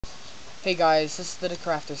Hey guys, this is the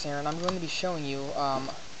DaCrafters here, and I'm going to be showing you a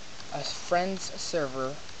friend's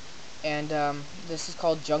server, and this is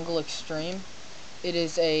called Jungle Extreme. It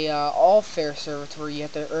is a all-fair server to where you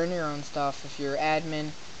have to earn your own stuff. If you're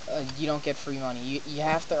admin, you don't get free money. You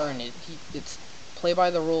have to earn it. It's play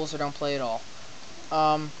by the rules or don't play at all.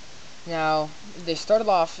 Now they started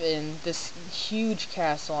off in this huge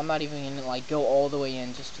castle. I'm not even gonna like go all the way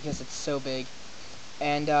in just because it's so big,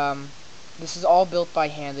 and this is all built by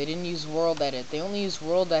hand. They didn't use World Edit. They only use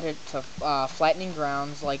World Edit to flattening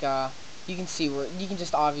grounds. Like you can see where you can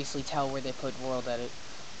just obviously tell where they put World Edit.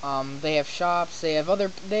 They have shops. They have other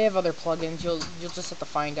plugins. You'll just have to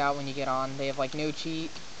find out when you get on. They have like no cheat.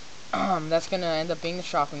 That's gonna end up being the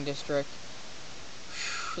shopping district.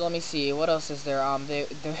 Let me see. What else is there?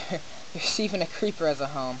 There's even a creeper as a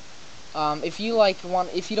home. If you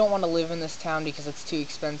don't want to live in this town because it's too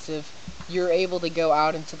expensive, you're able to go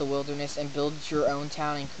out into the wilderness and build your own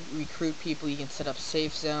town and recruit people. You can set up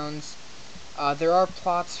safe zones. There are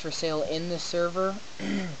plots for sale in the server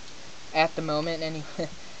at the moment, anyway.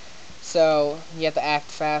 So you have to act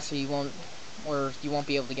fast, or you won't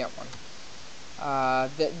be able to get one.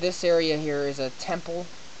 This area here is a temple,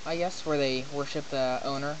 I guess, where they worship the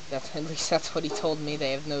owner. At least that's what he told me.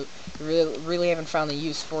 They have really haven't found the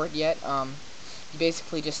use for it yet. You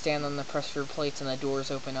basically just stand on the pressure plates and the doors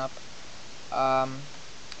open up.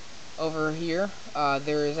 Over here,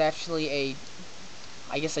 there is actually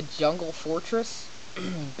I guess a jungle fortress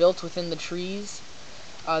built within the trees.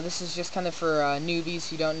 This is just kind of for newbies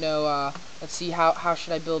who don't know. Let's see, how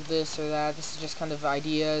should I build this or that? This is just kind of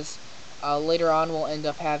ideas. Later on, we'll end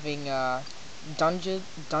up having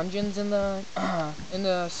dungeons in the in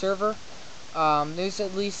the server. There's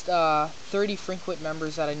at least 30 frequent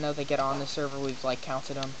members that I know that get on the server. We've like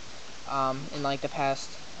counted them in like the past,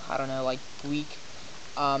 I don't know, like week.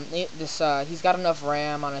 He's got enough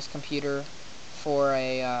RAM on his computer for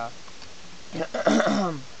a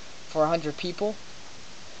for 100 people.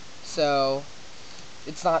 So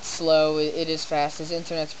it's not slow. It is fast. His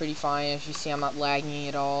internet's pretty fine. As you see, I'm not lagging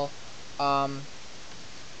at all. I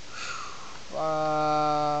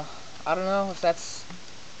don't know if that's.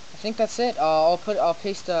 I think that's it. I'll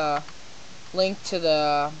paste a link to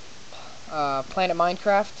the Planet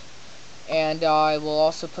Minecraft, and I will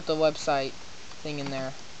also put the website thing in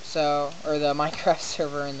there. So, or the Minecraft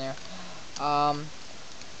server in there.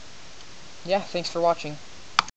 Yeah. Thanks for watching.